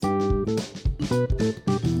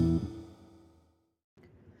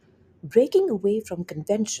Breaking away from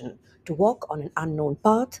convention to walk on an unknown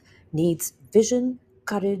path needs vision,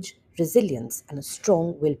 courage, resilience, and a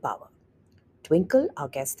strong willpower. Twinkle, our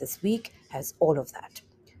guest this week, has all of that.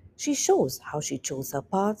 She shows how she chose her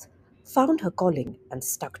path, found her calling, and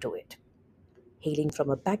stuck to it. Hailing from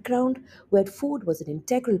a background where food was an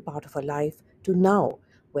integral part of her life to now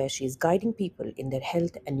where she is guiding people in their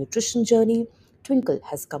health and nutrition journey, Twinkle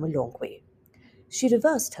has come a long way. She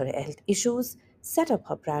reversed her health issues, set up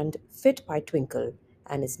her brand Fit by Twinkle,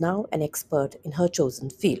 and is now an expert in her chosen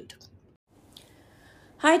field.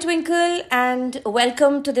 Hi, Twinkle, and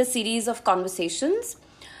welcome to this series of conversations.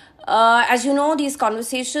 As you know, these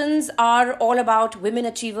conversations are all about women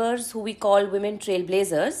achievers who we call women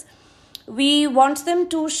trailblazers. We want them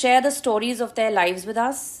to share the stories of their lives with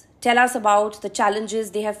us, tell us about the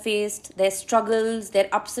challenges they have faced, their struggles, their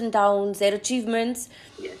ups and downs, their achievements,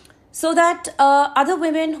 so that other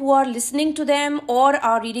women who are listening to them or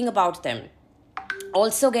are reading about them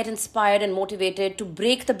also get inspired and motivated to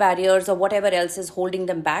break the barriers or whatever else is holding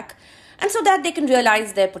them back, and so that they can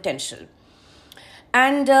realize their potential.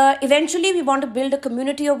 And eventually, we want to build a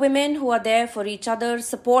community of women who are there for each other,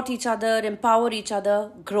 support each other, empower each other,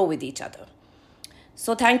 grow with each other.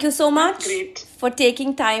 So thank you so much for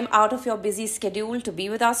taking time out of your busy schedule to be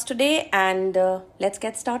with us today. And let's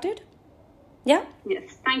get started. Yeah?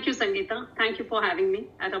 Yes. Thank you, Sangeeta. Thank you for having me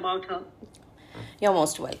at About Her. You're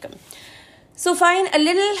most welcome. So fine, a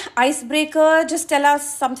little icebreaker. Just tell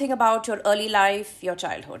us something about your early life, your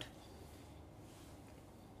childhood.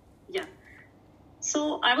 Yeah.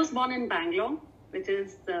 So I was born in Bangalore, which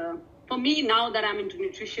is, for me now that I'm into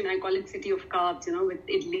nutrition, I call it city of carbs, with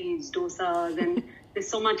idlis, dosas, and there's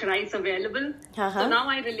so much rice available. So now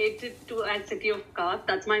I relate it to as city of carbs.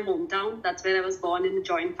 That's my hometown. That's where I was born in a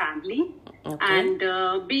joint family. Okay.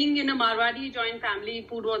 And being in a Marwadi joint family,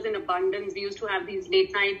 food was in abundance. We used to have these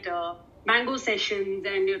late night mango sessions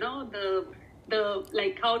and, the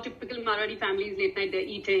like how typical Marwadi families late night they're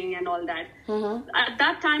eating and all that. At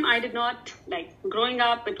that time, I did not growing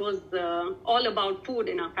up. It was all about food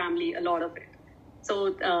in our family, a lot of it.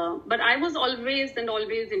 So, but I was always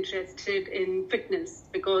interested in fitness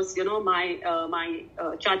because my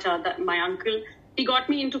chacha, my uncle, he got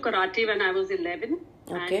me into karate when I was 11.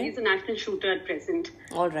 Okay. And he's a national shooter at present.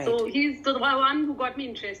 All right. So he's the one who got me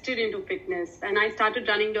interested into fitness. And I started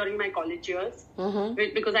running during my college years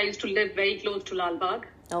because I used to live very close to Lal Bagh.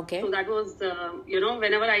 Okay. So that was,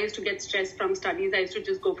 whenever I used to get stressed from studies, I used to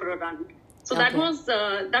just go for a run. So that was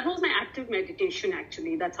my active meditation,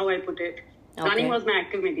 actually. That's how I put it. Okay. Running was my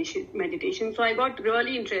active meditation. So I got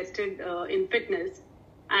really interested in fitness.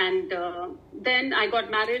 And then I got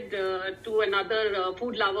married to another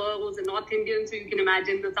food lover who's a North Indian. So you can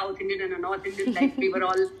imagine the South Indian and a North Indian, we were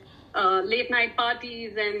all late night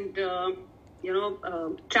parties and,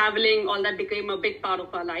 traveling. All that became a big part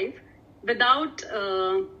of our life without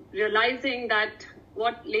realizing that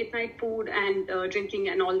what late night food and drinking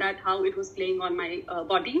and all that, how it was playing on my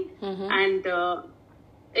body. And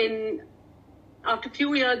after a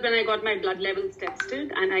few years, when I got my blood levels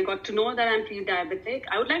tested and I got to know that I'm pre-diabetic,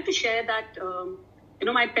 I would like to share that,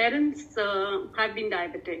 my parents have been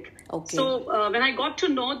diabetic. Okay. So when I got to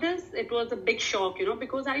know this, it was a big shock,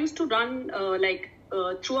 because I used to run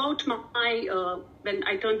throughout my, when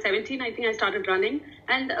I turned 17, I think I started running.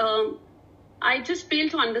 And I just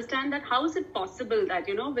failed to understand that how is it possible that,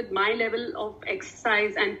 with my level of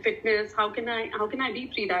exercise and fitness, how can I be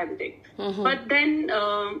pre-diabetic? But then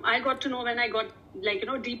I got to know when I got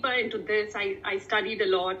deeper into this, I studied a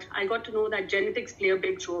lot. I got to know that genetics play a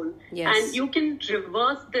big role. Yes. And you can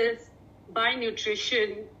reverse this by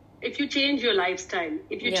nutrition if you change your lifestyle,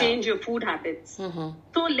 if you change your food habits. So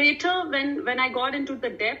later when I got into the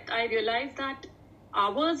depth, I realized that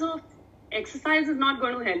hours of exercise is not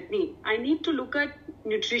going to help me. I need to look at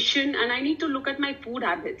nutrition and I need to look at my food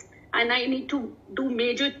habits and I need to do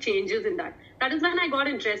major changes in that. That is when I got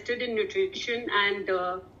interested in nutrition and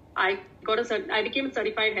I became a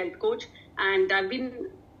certified health coach and I've been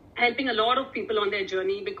helping a lot of people on their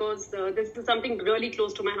journey because this is something really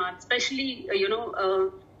close to my heart, especially,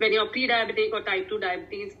 when you're pre-diabetic or type 2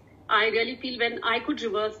 diabetes. I really feel when I could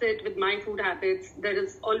reverse it with my food habits, there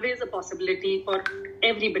is always a possibility for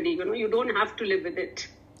everybody. You don't have to live with it.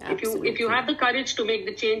 Absolutely. If you have the courage to make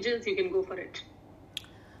the changes, you can go for it.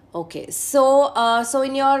 Okay, so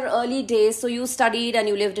in your early days, so you studied and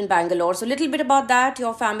you lived in Bangalore. So a little bit about that,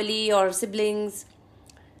 your family, your siblings.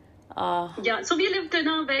 Yeah, so we lived in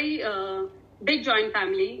a very big joint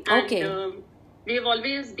family. And, we have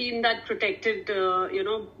always been that protected,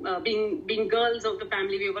 being girls of the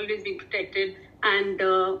family, we have always been protected. And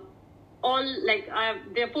all like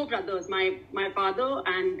there are 4 brothers, my father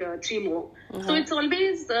and 3 more. So it's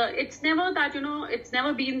always it's never that, it's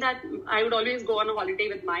never been that I would always go on a holiday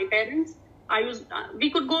with my parents.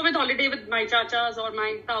 We could go with holiday with my chachas or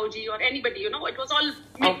my tauji or anybody, it was all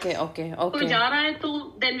mixed. Okay. Koi ja raha hai,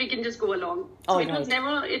 so then we can just go along. So it was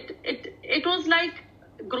never, it was like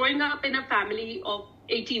growing up in a family of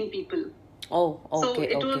 18 people. Oh,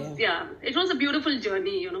 okay. So it was a beautiful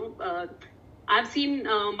journey, I've seen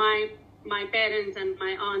my parents and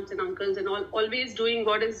my aunts and uncles and all always doing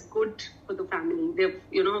what is good for the family.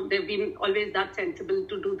 They've been always that sensible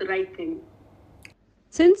to do the right thing.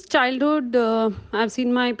 Since childhood, I've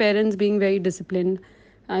seen my parents being very disciplined.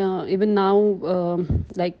 Even now,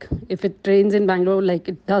 like if it rains in Bangalore, like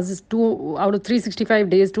it does 2 out of 365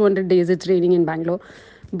 days, 200 days it's raining in Bangalore.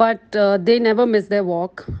 But they never miss their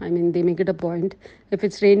walk. I mean, they make it a point. If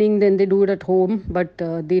it's raining, then they do it at home. But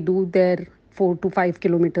they do their 4 to 5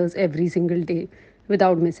 kilometers every single day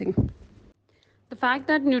without missing. The fact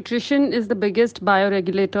that nutrition is the biggest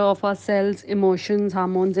bioregulator of our cells, emotions,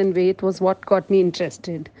 hormones, and weight was what got me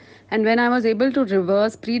interested. And when I was able to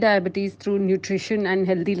reverse pre-diabetes through nutrition and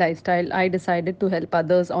healthy lifestyle, I decided to help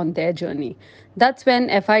others on their journey. That's when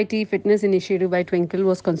FIT Fitness Initiative by Twinkle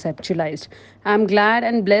was conceptualized. I'm glad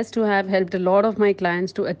and blessed to have helped a lot of my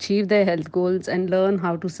clients to achieve their health goals and learn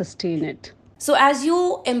how to sustain it. So as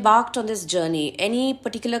you embarked on this journey, any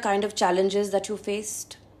particular kind of challenges that you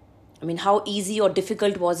faced? I mean, how easy or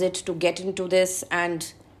difficult was it to get into this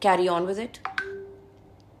and carry on with it?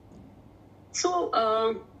 So,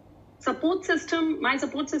 my support system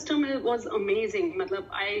was amazing.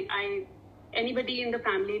 Anybody in the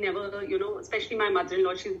family never, especially my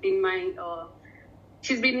mother-in-law, she's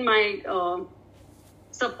been my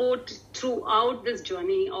support throughout this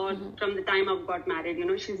journey, or from the time I've got married.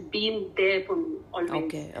 She's been there for me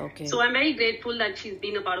always. Okay. So I'm very grateful that she's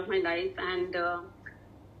been a part of my life, and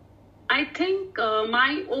I think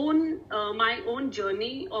my own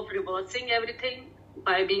journey of reversing everything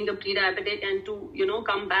by being a pre-diabetic and to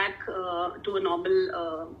come back to a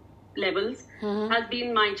normal levels has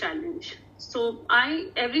been my challenge. So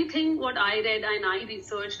everything what I read and I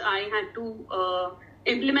researched, I had to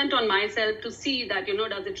implement on myself to see that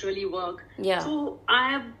does it really work. So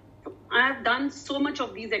I have done so much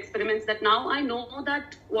of these experiments that now I know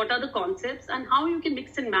that what are the concepts and how you can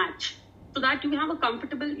mix and match, so that you have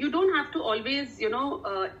you don't have to always,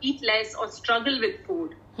 eat less or struggle with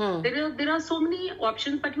food. There are so many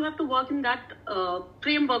options, but you have to work in that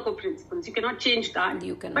framework of principles. You cannot change that.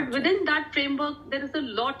 But within that framework, there is a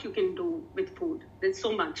lot you can do with food. There's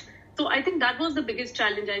so much. So I think that was the biggest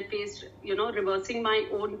challenge I faced, reversing my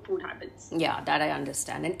own food habits. Yeah, that I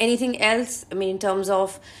understand. And anything else, I mean, in terms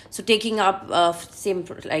of, so taking up same,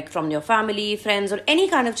 like from your family, friends, or any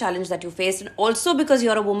kind of challenge that you faced, and also because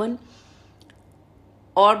you're a woman,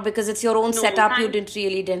 or because it's your own setup, you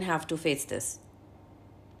didn't have to face this?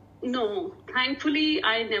 No, thankfully,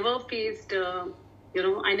 I never faced,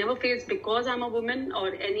 because I'm a woman,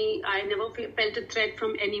 or I never felt a threat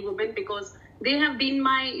from any woman, because they have been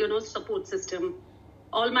my, support system.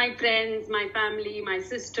 All my friends, my family, my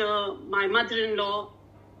sister, my mother-in-law,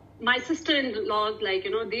 my sister-in-laws,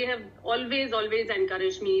 they have always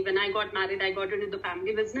encouraged me. When I got married, I got into the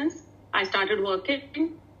family business. I started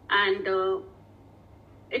working, and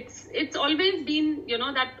it's always been,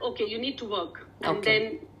 that, okay, you need to work. And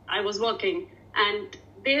then I was working, and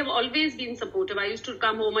they have always been supportive. I used to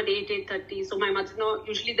come home at 8:30. So my mother-in-law,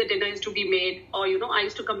 usually the dinner used to be made, or, I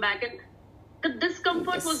used to come back, and the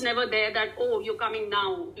discomfort was never there that, oh, you're coming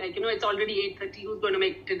now. It's already 8:30. Who's going to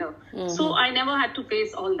make dinner? So I never had to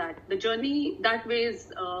face all that. The journey that way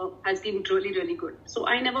has been really, really good. So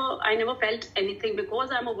I never felt anything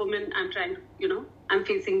because I'm a woman. I'm trying to, I'm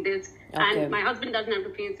facing this. And my husband doesn't have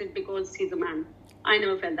to face it because he's a man. I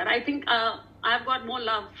never felt that. I think I've got more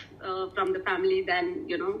love from the family than,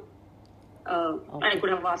 I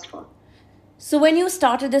could have asked for. So when you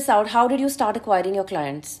started this out, how did you start acquiring your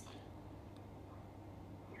clients?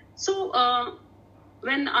 So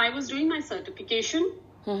when I was doing my certification,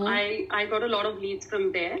 I got a lot of leads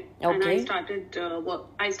from there, and I started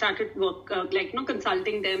work. I started work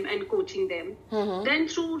consulting them and coaching them. Then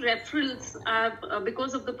through referrals,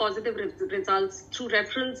 because of the positive results, through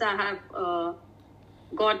referrals, I have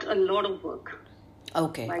got a lot of work.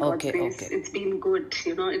 By God's grace, it's been good.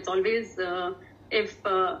 It's always if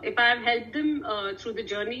I have helped them through the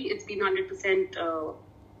journey, it's been 100%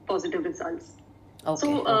 positive results.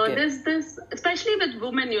 There's this, especially with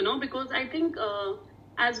women, because I think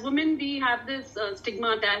as women, we have this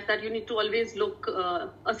stigma attached that you need to always look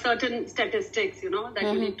a certain statistics, that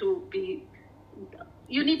you need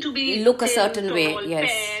to be look a certain way,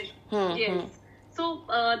 yes. Yes. So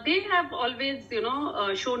they have always,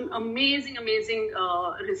 shown amazing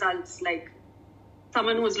results. Like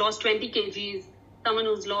someone who's lost 20 kgs, someone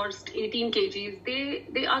who's lost 18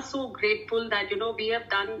 kgs. They are so grateful that we have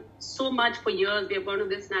done so much for years. We have gone to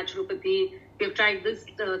this naturopathy. We have tried this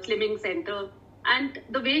slimming center. And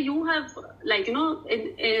the way you have,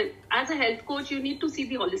 as a health coach, you need to see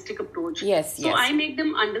the holistic approach. Yes. I make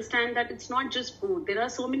them understand that it's not just food. There are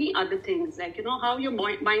so many other things, like, how your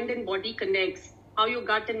mind and body connects, how your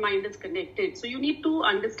gut and mind is connected. So you need to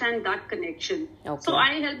understand that connection. Okay. So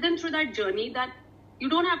I help them through that journey that you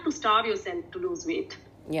don't have to starve yourself to lose weight.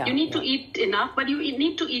 Yeah. You need to eat enough, but you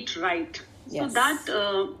need to eat right. Yes. So that,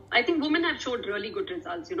 I think women have showed really good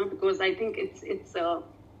results, because I think it's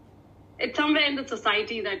somewhere in the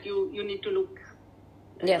society that you need to look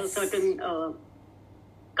a certain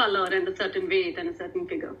color and a certain weight and a certain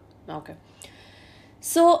figure. Okay.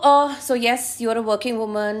 So yes, you're a working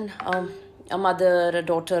woman, a mother, a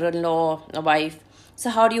daughter-in-law, a wife. So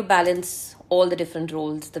how do you balance all the different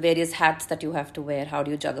roles, the various hats that you have to wear? How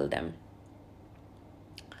do you juggle them?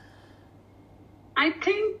 I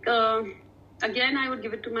think, again, I would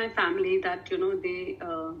give it to my family that,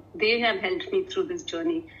 they have helped me through this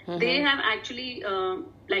journey. They have actually,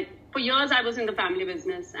 for years I was in the family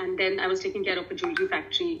business, and then I was taking care of a jewelry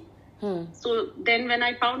factory. So then when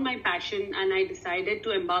I found my passion and I decided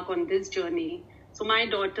to embark on this journey, so my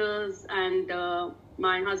daughters and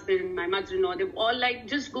my husband, my mother-in-law, they've all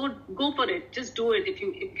just go for it. Just do it. If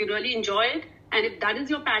you really enjoy it, and if that is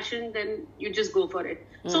your passion, then you just go for it.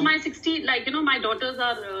 So my my daughters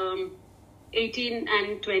are 18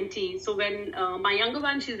 and 20. So when my younger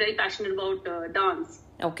one, she's very passionate about dance.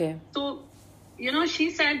 Okay. So, she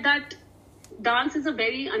said that dance is a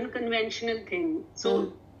very unconventional thing.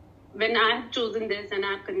 So when I have chosen this and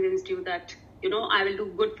I have convinced you that, I will do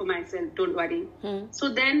good for myself, don't worry.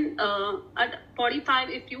 So then at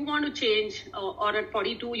 45, if you want to change, or at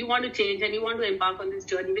 42, you want to change and you want to embark on this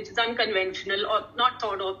journey, which is unconventional or not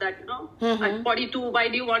thought of that, at 42, why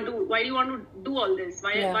do you want to do all this?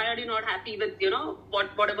 Why are you not happy with,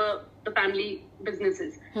 whatever the family business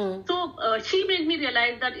is? So she made me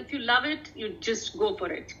realize that if you love it, you just go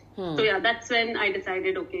for it. So that's when I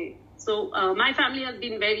decided, okay. So my family has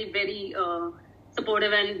been very, very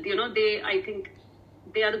supportive, and I think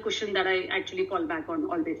they are the cushion that I actually fall back on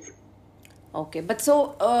always. Okay, but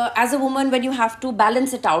so as a woman, when you have to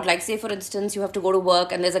balance it out, like say for instance you have to go to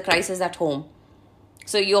work and there's a crisis at home,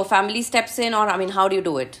 so your family steps in, or how do you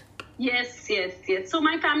do it? Yes. So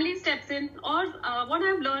my family steps in, or what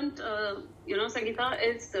I've learned, Sangeeta,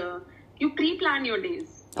 is you pre-plan your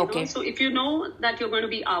days. Okay. So if you know that you're going to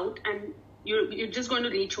be out and you're just going to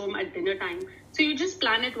reach home at dinner time, so you just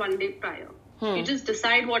plan it one day prior. You just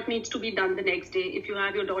decide what needs to be done the next day. If you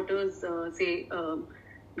have your daughter's,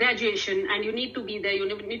 graduation and you need to be there, you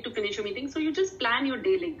need to finish your meeting. So you just plan your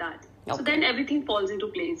day like that. Okay. So then everything falls into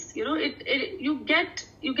place. You get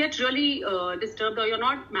really disturbed, or you're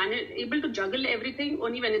not able to juggle everything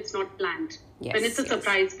only when it's not planned. Yes, when it's a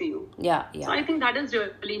surprise for you. Yeah. So I think that has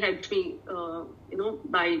really helped me,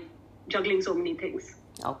 by juggling so many things.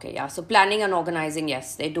 Okay, yeah. So planning and organizing,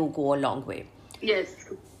 yes, they do go a long way.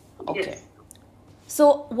 Yes. Okay. Yes.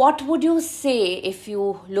 So what would you say, if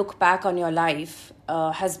you look back on your life,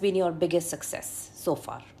 has been your biggest success so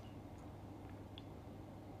far?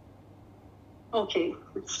 Okay.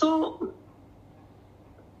 So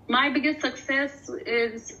my biggest success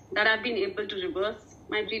is that I've been able to reverse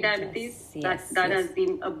my pre-diabetes. Yes. That has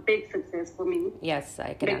been a big success for me. Yes,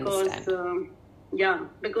 I can understand.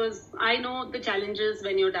 Because I know the challenges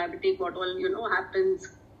when you're diabetic, what all, happens.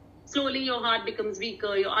 Slowly your heart becomes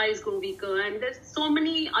weaker, your eyes go weaker, and there's so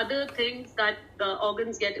many other things that the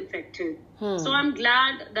organs get affected. So I'm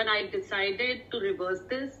glad that I decided to reverse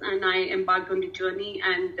this, and I embarked on the journey,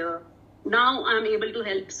 and now I'm able to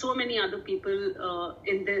help so many other people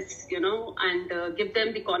in this, and give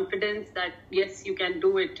them the confidence that yes, you can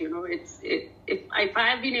do it. If I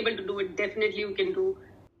have been able to do it, definitely you can do.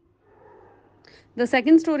 The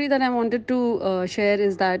second story that I wanted to share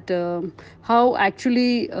is that how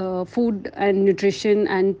actually food and nutrition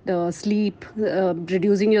and sleep,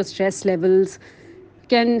 reducing your stress levels,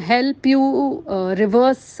 can help you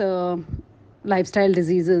reverse lifestyle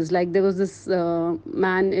diseases. Like there was this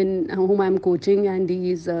man in whom I'm coaching, and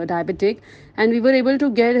he's diabetic, and we were able to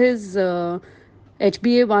get his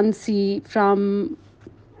HbA1c from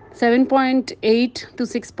 7.8 to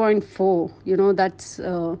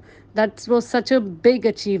 6.4. That was such a big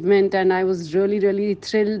achievement, and I was really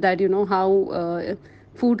thrilled that how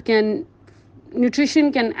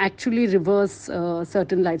nutrition can actually reverse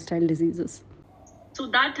certain lifestyle diseases. So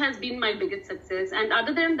that has been my biggest success. And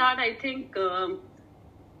other than that, I think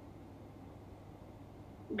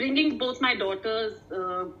bringing both my daughters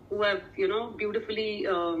who have, beautifully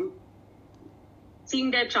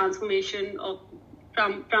seen their transformation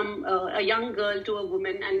from a young girl to a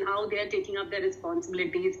woman and how they are taking up their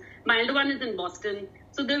responsibilities. My elder one is in Boston.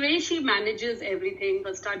 So the way she manages everything,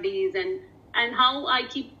 her studies, and how I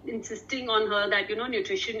keep insisting on her that,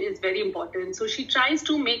 nutrition is very important. So she tries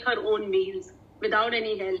to make her own meals without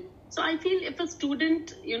any help. So I feel if a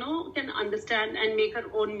student, can understand and make her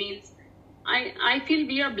own meals, I feel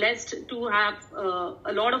we are blessed to have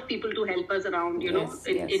a lot of people to help us around, Yes.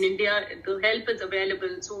 In India, the help is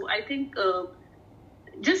available. So I think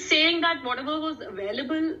just saying that whatever was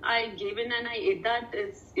available, I gave in and I ate that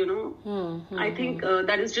is, I think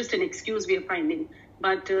that is just an excuse we are finding.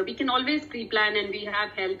 But we can always pre-plan and we have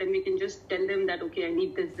help and we can just tell them that, okay, I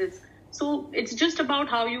need this. So it's just about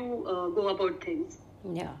how you go about things.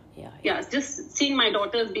 Yeah. Just seeing my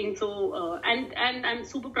daughters being so, and I'm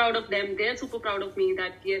super proud of them. They're super proud of me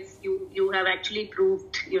that, yes, you have actually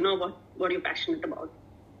proved, what you're passionate about.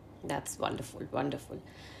 That's wonderful.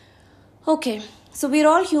 Okay, so we're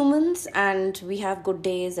all humans and we have good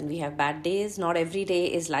days and we have bad days. Not every day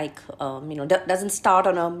is like, doesn't start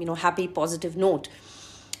on a, happy, positive note.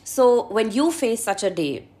 So when you face such a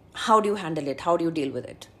day, how do you handle it? How do you deal with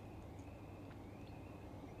it?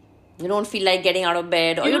 You don't feel like getting out of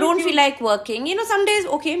bed or you don't feel like working. Some days,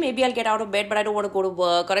 okay, maybe I'll get out of bed, but I don't want to go to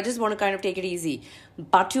work or I just want to kind of take it easy.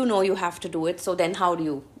 But you have to do it. So then how do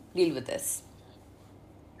you deal with this?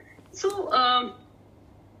 So,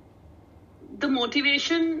 the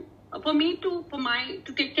motivation for me to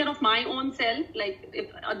take care of my own self, like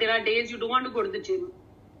if there are days you don't want to go to the gym,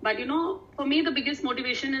 but for me the biggest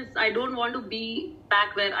motivation is I don't want to be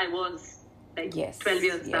back where I was like 12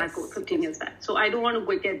 years back or 15 years back. So I don't want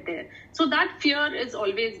to get there. So that fear is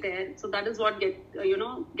always there. So that is what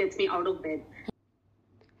gets me out of bed.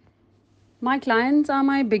 My clients are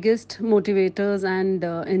my biggest motivators and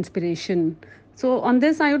inspiration. So on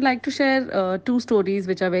this, I would like to share two stories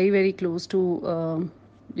which are very, very close to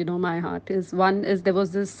my heart. One is there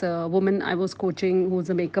was this woman I was coaching who's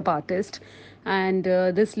a makeup artist, and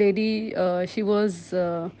this lady she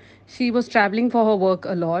was traveling for her work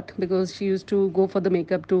a lot because she used to go for the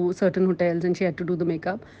makeup to certain hotels and she had to do the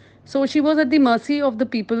makeup. So she was at the mercy of the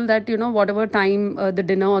people that, whatever time the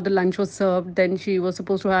dinner or the lunch was served, then she was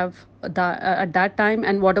supposed to have that at that time,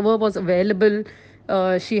 and whatever was available,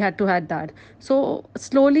 she had to have that. So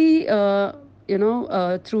slowly,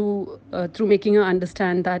 through making her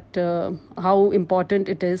understand that how important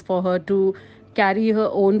it is for her to carry her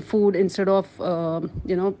own food instead of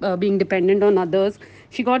being dependent on others,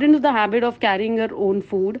 she got into the habit of carrying her own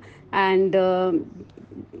food, and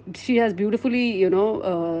she has beautifully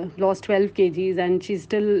lost 12 kgs, and she's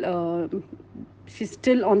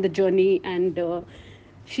still on the journey, and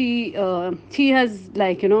she has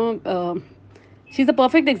she's a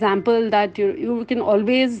perfect example that you can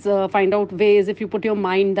always find out ways if you put your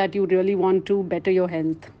mind that you really want to better your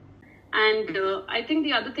health. And I think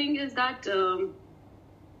the other thing is that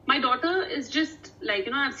my daughter is just like,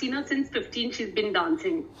 I've seen her since 15, she's been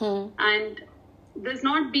dancing. And there's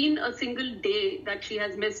not been a single day that she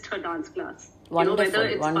has missed her dance class. Whether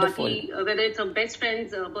it's party, whether it's her best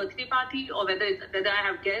friend's birthday party, or whether I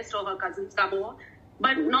have guests or her cousins come over,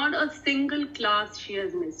 but not a single class she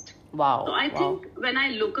has missed. Wow. So I think when I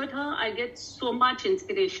look at her, I get so much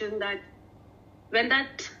inspiration that when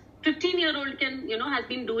that 15-year-old has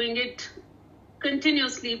been doing it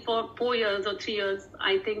continuously for 4 years or 3 years,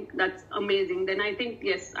 I think that's amazing. Then I think,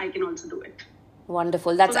 yes, I can also do it.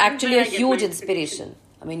 Wonderful. That's actually a huge inspiration.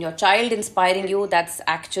 I mean, your child inspiring you, that's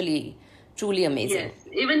actually truly amazing. Yes.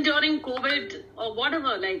 Even during COVID or whatever,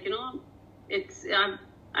 I've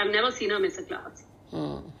never seen her miss a class.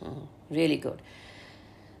 Really good.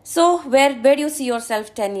 So where do you see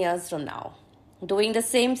yourself 10 years from now? Doing the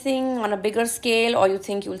same thing on a bigger scale, or you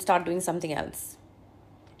think you'll start doing something else?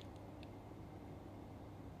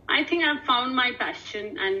 I think I've found my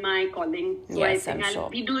passion and my calling. So yes, I think I'll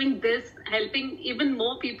be doing this, helping even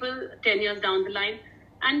more people 10 years down the line.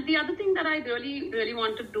 And the other thing that I really, really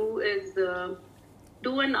want to do is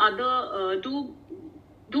do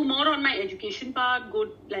more on my education part,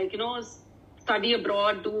 study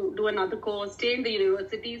abroad, do another course, stay in the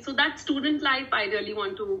university. So that student life, I really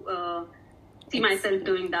want to see myself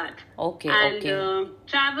doing that.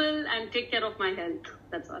 Travel and take care of my health.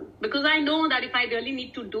 That's all. Because I know that if I really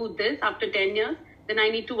need to do this after 10 years, then I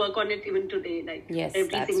need to work on it even today.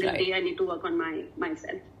 Every single day, I need to work on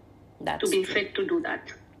myself to be fit to do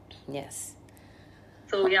that. Yes.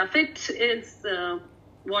 So fit is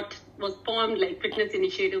what was formed like fitness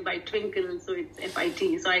initiative by Twinkle, so it's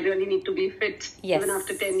FIT. So I really need to be fit even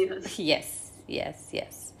after 10 years. Yes.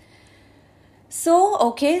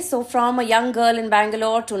 So from a young girl in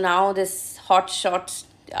Bangalore to now this hotshot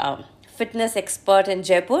fitness expert in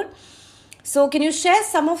Jaipur. So can you share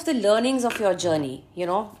some of the learnings of your journey?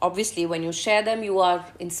 Obviously when you share them, you are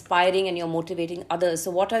inspiring and you're motivating others.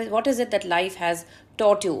 So what is it that life has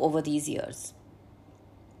taught you over these years?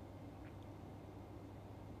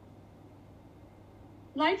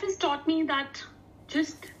 Life has taught me that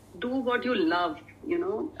just do what you love.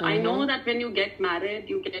 I know that when you get married,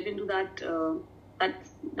 you get into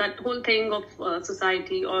that whole thing of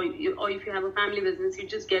society, or if you have a family business, you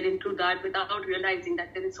just get into that without realizing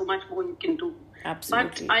that there is so much more you can do.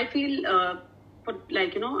 Absolutely. But I feel,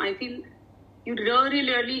 I feel you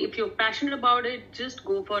really, if you're passionate about it, just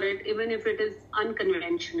go for it, even if it is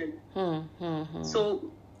unconventional.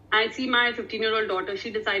 So I see my 15-year-old daughter,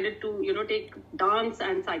 she decided to, take dance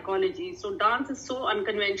and psychology. So dance is so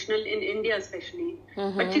unconventional in India especially.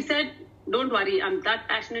 But she said, don't worry, I'm that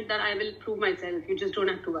passionate that I will prove myself. You just don't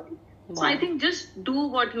have to worry. Wow. So I think just do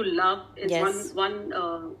what you love is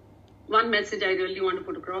one message I really want to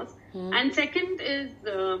put across. And second is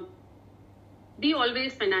be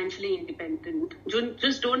always financially independent.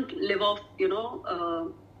 Just don't live off,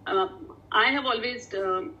 I have always,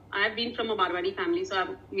 I have been from a Marwari family, so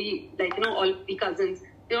all we cousins,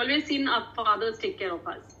 they always seen our fathers take care of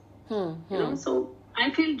us. So I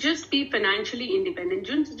feel just be financially independent.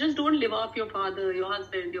 Just don't live off your father, your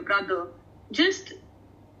husband, your brother. Just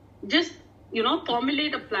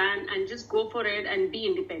formulate a plan and just go for it and be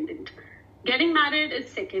independent. Getting married is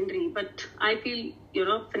secondary, but I feel,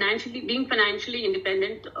 being financially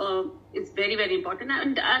independent is very, very important.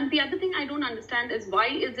 And the other thing I don't understand is why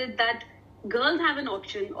is it that girls have an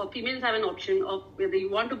option or females have an option of whether you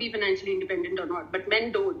want to be financially independent or not, but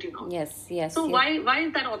men don't, Yes. So why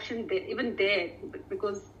is that option there, even there?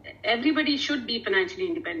 Because everybody should be financially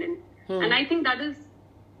independent. And I think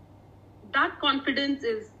that confidence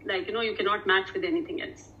is you cannot match with anything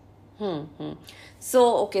else.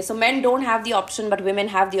 So men don't have the option, but women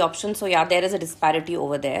have the option. So yeah, there is a disparity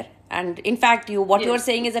over there. And in fact, what you are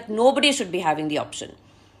saying is that nobody should be having the option.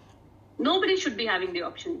 Nobody should be having the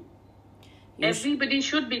option. Everybody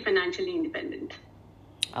should be financially independent.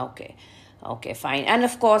 Okay, fine. And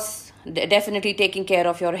of course, definitely taking care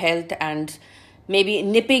of your health and maybe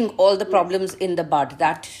nipping all the problems in the bud.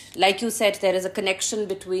 That, like you said, there is a connection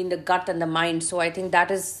between the gut and the mind. So I think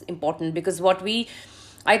that is important, because what we,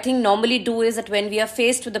 I think, normally do is that when we are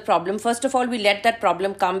faced with the problem, first of all, we let that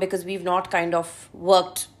problem come because we've not kind of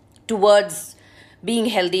worked towards being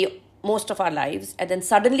healthy most of our lives. And then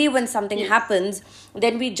suddenly when something happens,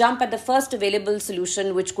 then we jump at the first available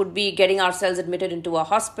solution, which could be getting ourselves admitted into a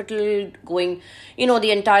hospital, going,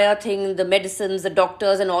 the entire thing, the medicines, the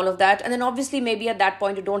doctors and all of that. And then obviously maybe at that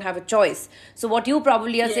point you don't have a choice. So what you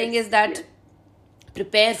probably are saying is that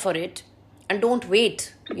prepare for it and don't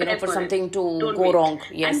wait, for something to go wrong.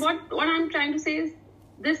 Yes. And what I'm trying to say is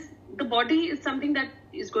the body is something that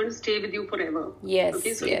is going to stay with you forever. Yes.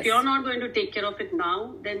 Okay, so if you're not going to take care of it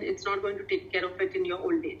now, then it's not going to take care of it in your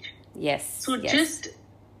old age. Yes. So just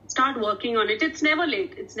start working on it. It's never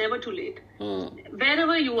late. It's never too late.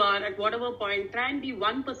 Wherever you are, at whatever point, try and be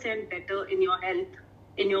 1% better in your health,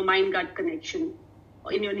 in your mind-gut connection,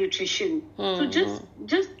 in your nutrition. So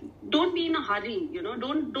just don't be in a hurry.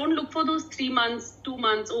 Don't look for those 3 months, 2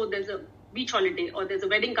 months. Oh, there's a beach holiday or there's a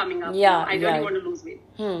wedding coming up. I really want to lose weight.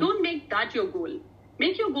 Don't make that your goal.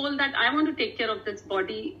 Make your goal that I want to take care of this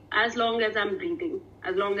body as long as I'm breathing,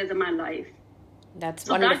 as long as I'm alive. That's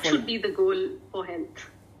so wonderful. That should be the goal for health.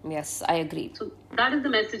 Yes, I agree. So that is the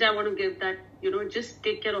message I want to give, that, just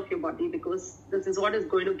take care of your body, because this is what is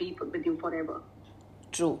going to be with you forever.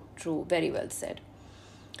 True. Very well said.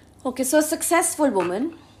 Okay, so a successful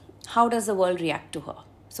woman, how does the world react to her?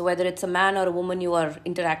 So whether it's a man or a woman you are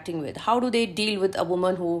interacting with, how do they deal with a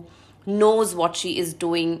woman who knows what she is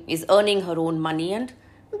doing, is earning her own money, and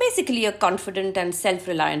basically a confident and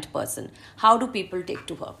self-reliant person? How do people take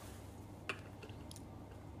to her?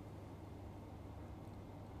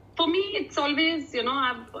 For me, it's always,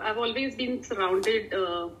 I've always been surrounded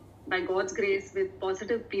by God's grace with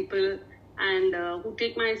positive people, and who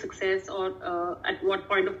take my success or at what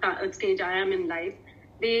point of stage I am in life.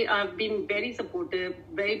 They have been very supportive,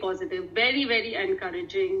 very positive, very, very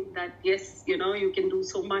encouraging that, yes, you can do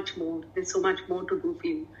so much more. There's so much more to do for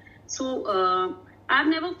you. So I've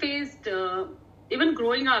never faced, even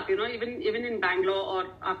growing up, even in Bangalore or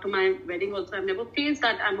after my wedding also, I've never faced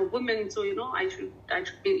that I'm a woman. So, I should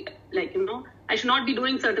be I should not be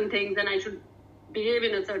doing certain things and I should behave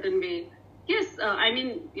in a certain way. Yes, I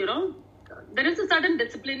mean, there is a certain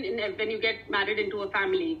discipline in when you get married into a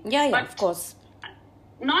family. Yeah, but of course.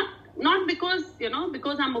 Not because,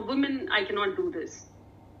 because I'm a woman, I cannot do this.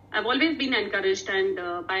 I've always been encouraged,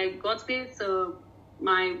 and by God's grace,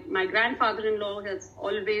 my grandfather-in-law has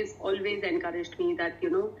always encouraged me that,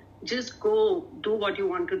 just go do what you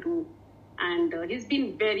want to do. And he's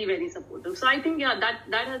been very, very supportive. So I think,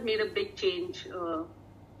 that has made a big change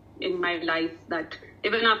in my life, that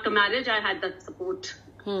even after marriage, I had that support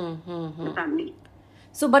the family.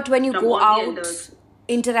 So, but when you go out,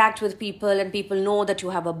 interact with people, and people know that you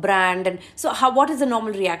have a brand, and so what is the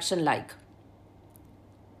normal reaction like?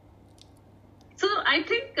 So I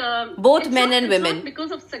think both men and women. It's not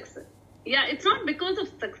because of success. Yeah, it's not because of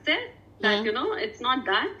success that it's not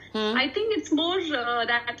that. I think it's more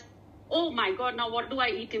that, oh my God, now what do I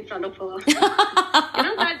eat in front of her?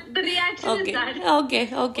 That the reaction is that.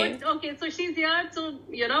 Okay. So she's here. So,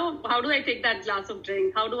 how do I take that glass of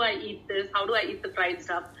drink? How do I eat this? How do I eat the fried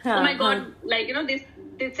stuff? Oh my God,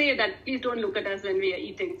 they say that please don't look at us when we are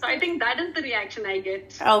eating. So I think that is the reaction I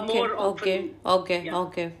get more often.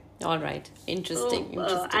 Okay. All right. Interesting.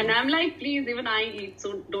 And I'm like, please, even I eat.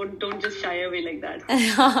 So don't just shy away like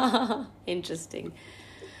that. Interesting.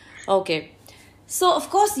 Okay. So, of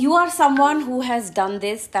course, you are someone who has done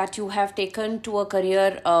this, that you have taken to a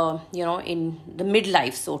career, in the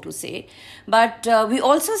midlife, so to say. But we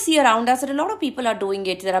also see around us that a lot of people are doing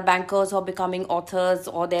it. There are bankers who are becoming authors,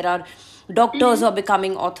 or there are doctors who are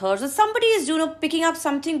becoming authors. Or somebody is, picking up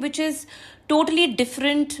something which is totally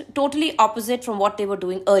different, totally opposite from what they were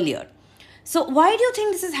doing earlier. So, why do you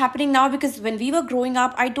think this is happening now? Because when we were growing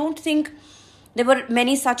up, I don't think there were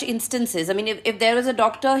many such instances. I mean, if there was a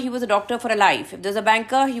doctor, he was a doctor for a life. If there's a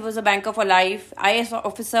banker, he was a banker for life. IAS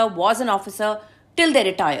officer was an officer till they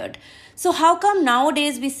retired. So how come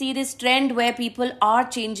nowadays we see this trend where people are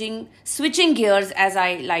switching gears, as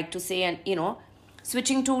I like to say, and,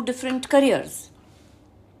 switching to different careers?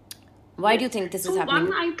 Why do you think this is happening?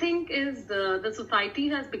 One, I think, is the society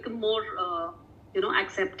has become more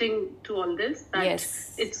accepting to all this, that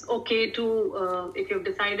it's okay to, if you've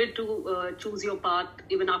decided to choose your path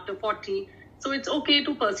even after 40, so it's okay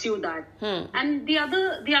to pursue that. And the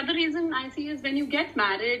other reason I see is when you get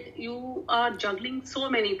married, you are juggling so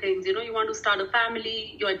many things. You want to start a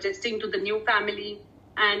family, you're adjusting to the new family,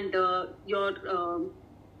 and you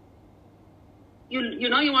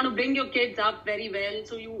want to bring your kids up very well.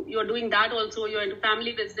 So you're doing that also. You're into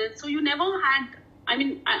family business. So you never had,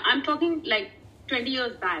 I'm talking like 20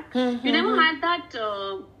 years back. You never had that,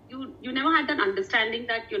 you never had that understanding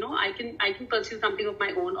that, I can pursue something of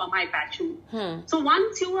my own or my passion. So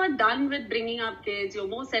once you are done with bringing up kids, you're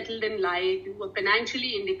more settled in life, you are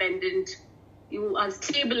financially independent, you are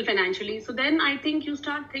stable financially. So then I think you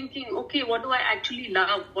start thinking, okay, what do I actually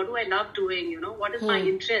love? What do I love doing? What is my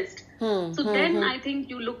interest? So then I think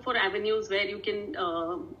you look for avenues where you can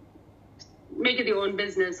make it your own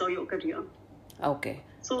business or your career. Okay.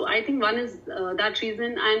 So I think one is that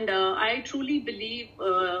reason. And I truly believe,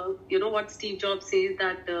 what Steve Jobs says,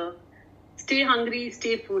 that stay hungry,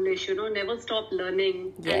 stay foolish, never stop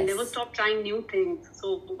learning and never stop trying new things.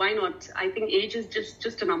 So why not? I think age is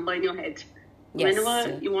just a number in your head. Yes.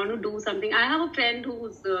 Whenever you want to do something. I have a friend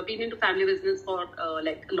who's been into family business for a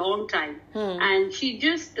long time. And she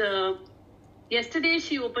just... yesterday,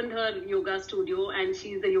 she opened her yoga studio, and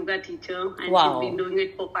she's a yoga teacher, and she's been doing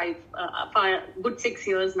it for good 6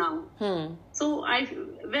 years now. So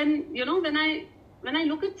when I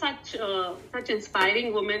look at such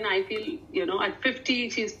inspiring women, I feel at 50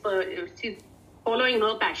 she's following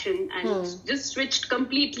her passion and just switched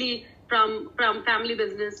completely from family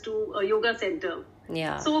business to a yoga center.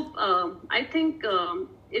 Yeah. So I think.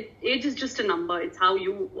 Age is just a number. It's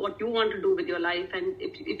what you want to do with your life. And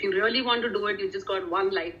if you really want to do it, you just got one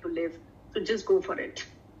life to live. So just go for it.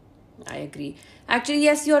 I agree. Actually,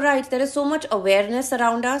 yes, you're right. There is so much awareness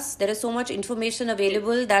around us. There is so much information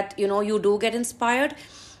available that, you do get inspired.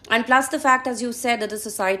 And plus the fact, as you said, that the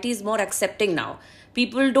society is more accepting now.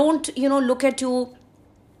 People don't, look at you,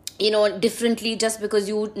 differently just because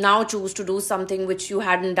you now choose to do something which you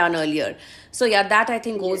hadn't done earlier. So yeah, that I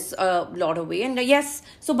think goes a lot of way. And yes,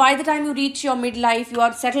 so by the time you reach your midlife, you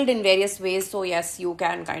are settled in various ways. So yes, you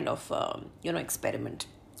can kind of, experiment.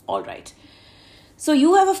 All right. So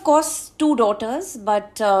you have, of course, 2 daughters,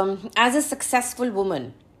 but as a successful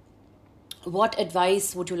woman, what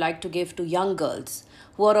advice would you like to give to young girls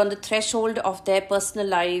who are on the threshold of their personal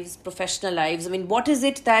lives, professional lives? I mean, what is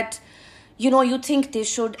it that you think they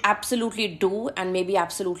should absolutely do and maybe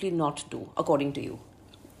absolutely not do, according to you?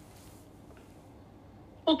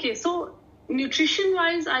 Okay, so Nutrition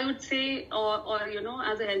wise, I would say, or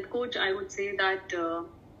as a health coach, I would say that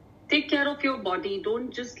take care of your body.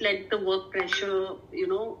 Don't just let the work pressure,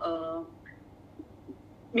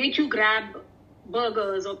 make you grab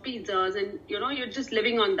burgers or pizzas and, you're just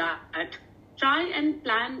living on that. Try and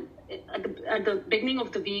plan at the beginning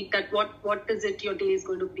of the week that what is it your day is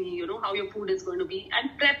going to be, how your food is going to be,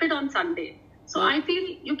 and prep it on Sunday. So I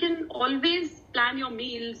feel you can always plan your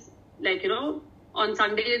meals like, on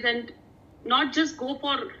Sundays and not just go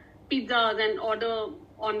for pizzas and order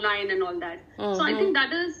online and all that. So I think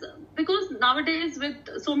that is because nowadays with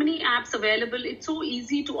so many apps available, it's so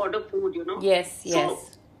easy to order food, Yes. So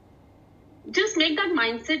just make that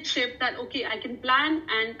mindset shift that, okay, I can plan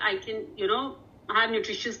and I can, have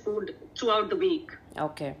nutritious food throughout the week.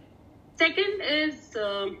 Okay. Second is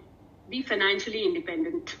be financially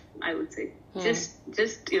independent, I would say. Just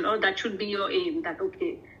that should be your aim, that,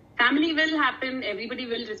 okay, family will happen, everybody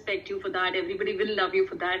will respect you for that, everybody will love you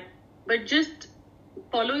for that, but just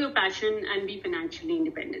follow your passion and be financially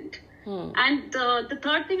independent. And the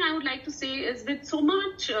third thing I would like to say is with so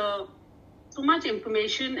much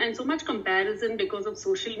information and so much comparison because of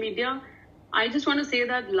social media, I just want to say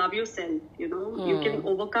that love yourself, you can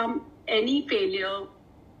overcome any failure.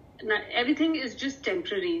 Everything is just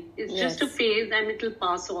temporary. It's just a phase and it'll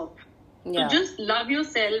pass off. So just love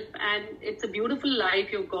yourself, and it's a beautiful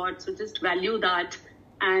life you've got. So just value that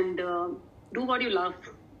and do what you love.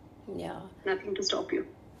 Yeah. Nothing to stop you.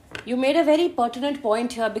 You made a very pertinent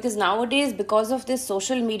point here, because nowadays, because of this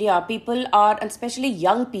social media, people are, and especially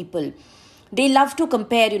young people, they love to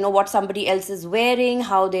compare, what somebody else is wearing,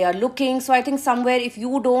 how they are looking. So I think somewhere if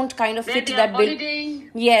you don't kind of fit that bill.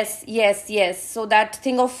 Yes. So that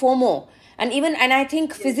thing of FOMO. And I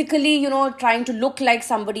think physically, trying to look like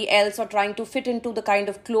somebody else or trying to fit into the kind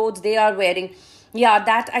of clothes they are wearing. Yeah,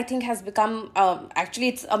 that I think has become, actually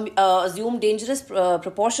it's assumed dangerous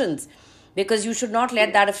proportions, because you should not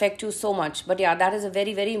let that affect you so much. But yeah, that is a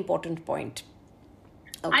very, very important point.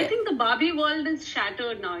 Okay. I think the Barbie world is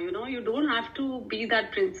shattered now, you don't have to be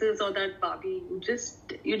that princess or that Barbie.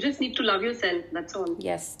 You just need to love yourself. That's all.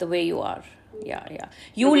 Yes, the way you are. Yeah.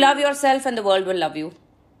 You love yourself and the world will love you.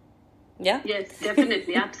 Yeah? Yes,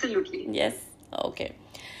 definitely. Absolutely. Yes. Okay.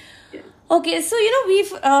 Yes. Okay, so,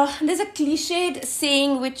 we've, there's a cliched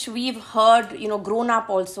saying which we've heard, grown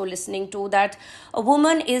up also listening to, that a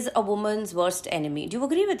woman is a woman's worst enemy. Do you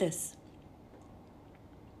agree with this?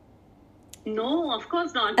 No, of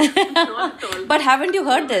course not. Not at all. But haven't you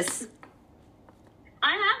heard this?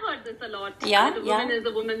 I have heard this a lot. Yeah, that a woman is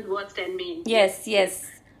a woman's worst enemy. Yes.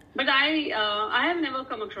 But I have never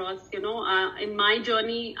come across, in my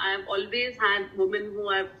journey, I have always had women who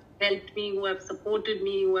have helped me, who have supported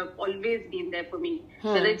me, who have always been there for me.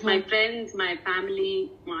 Whether it's my friends, my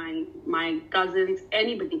family, my cousins,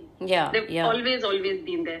 anybody. Yeah. They've always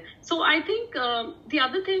been there. So I think the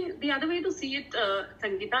other way to see it,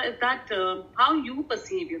 Sangeeta, is that how you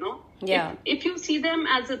perceive, Yeah. If you see them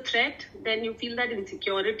as a threat, then you feel that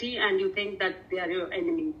insecurity and you think that they are your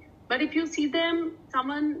enemy. But if you see them,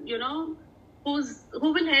 someone,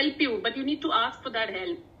 who will help you, but you need to ask for that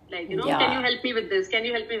help. Like, can you help me with this? Can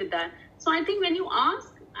you help me with that? So I think when you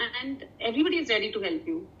ask, and everybody is ready to help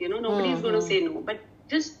you, nobody is going to say no. But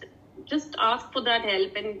just ask for that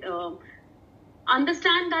help and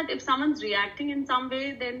understand that if someone's reacting in some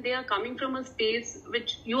way, then they are coming from a space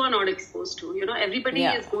which you are not exposed to. Everybody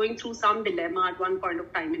is going through some dilemma at one point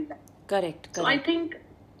of time in life. Correct. So I think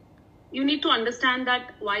you need to understand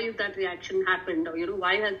that why is that reaction happened, or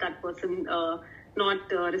why has that person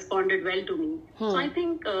not responded well to me. So I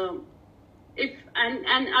think if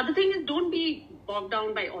and other thing is, don't be bogged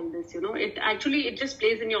down by all this. It just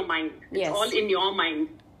plays in your mind. It's all in your mind.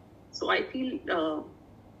 So I feel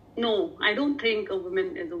no, I don't think a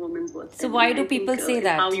woman is a woman's worst. So why do people say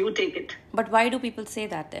that? How you take it. But why do people say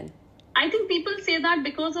that then? I think people say that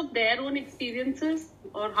because of their own experiences,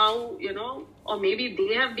 or how, or maybe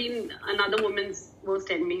they have been another woman's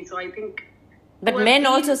worst enemy. So I think. But men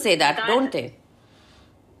also say that, don't they?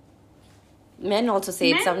 Men also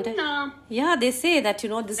say it sometimes. Yeah, they say that,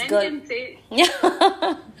 this men girl. Can say.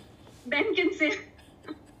 Men can say.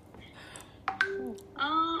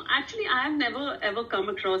 Actually, I have never ever come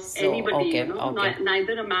across anybody,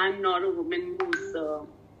 neither a man nor a woman who's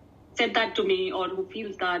said that to me, or who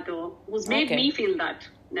feels that, or who's made me feel that.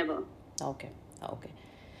 Never. Okay.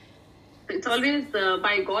 It's always,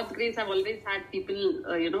 by God's grace, I've always had people,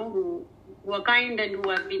 who are kind and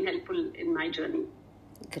who have been helpful in my journey.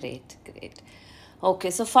 Great.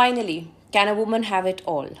 Okay, so finally, can a woman have it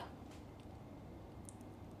all?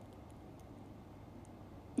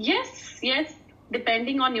 Yes,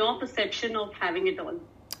 depending on your perception of having it all.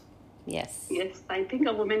 Yes. Yes, I think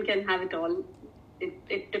a woman can have it all.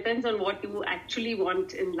 It depends on what you actually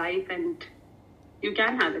want in life, and you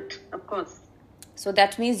can have it, of course. So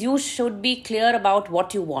that means you should be clear about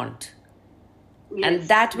what you want. Yes, and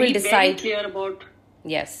that will be decide. Very clear about.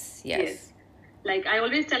 Yes. Like I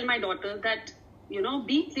always tell my daughters that,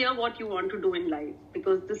 be clear what you want to do in life,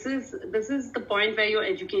 because this is the point where your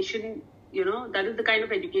education, that is the kind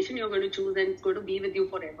of education you're going to choose, and it's going to be with you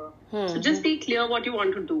forever. So just be clear what you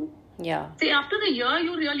want to do. Yeah. Say after the year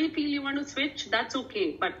you really feel you want to switch, that's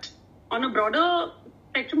okay. But on a broader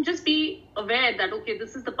spectrum, just be aware that, okay,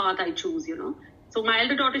 this is the path I choose, So my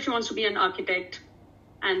elder daughter, she wants to be an architect.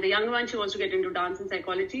 And the younger one, she wants to get into dance and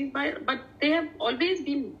psychology. But they have always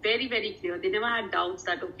been very, very clear. They never had doubts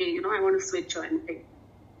that, okay, I want to switch or anything.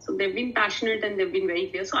 So they've been passionate and they've been very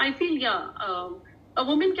clear. So I feel, a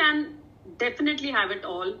woman can definitely have it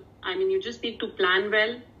all. I mean, you just need to plan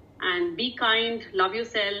well and be kind, love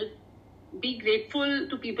yourself, be grateful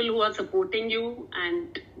to people who are supporting you,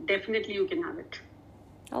 and definitely you can have it.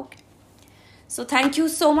 Okay. So thank you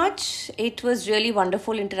so much. It was really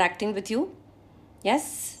wonderful interacting with you.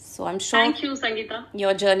 Yes, so I'm sure. Thank you, Sangeeta.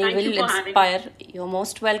 Your journey will inspire. You're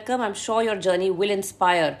most welcome. I'm sure your journey will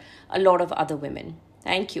inspire a lot of other women.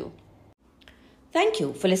 Thank you. Thank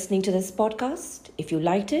you for listening to this podcast. If you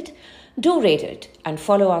liked it, do rate it and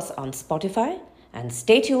follow us on Spotify. And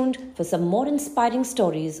stay tuned for some more inspiring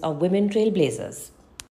stories of women trailblazers.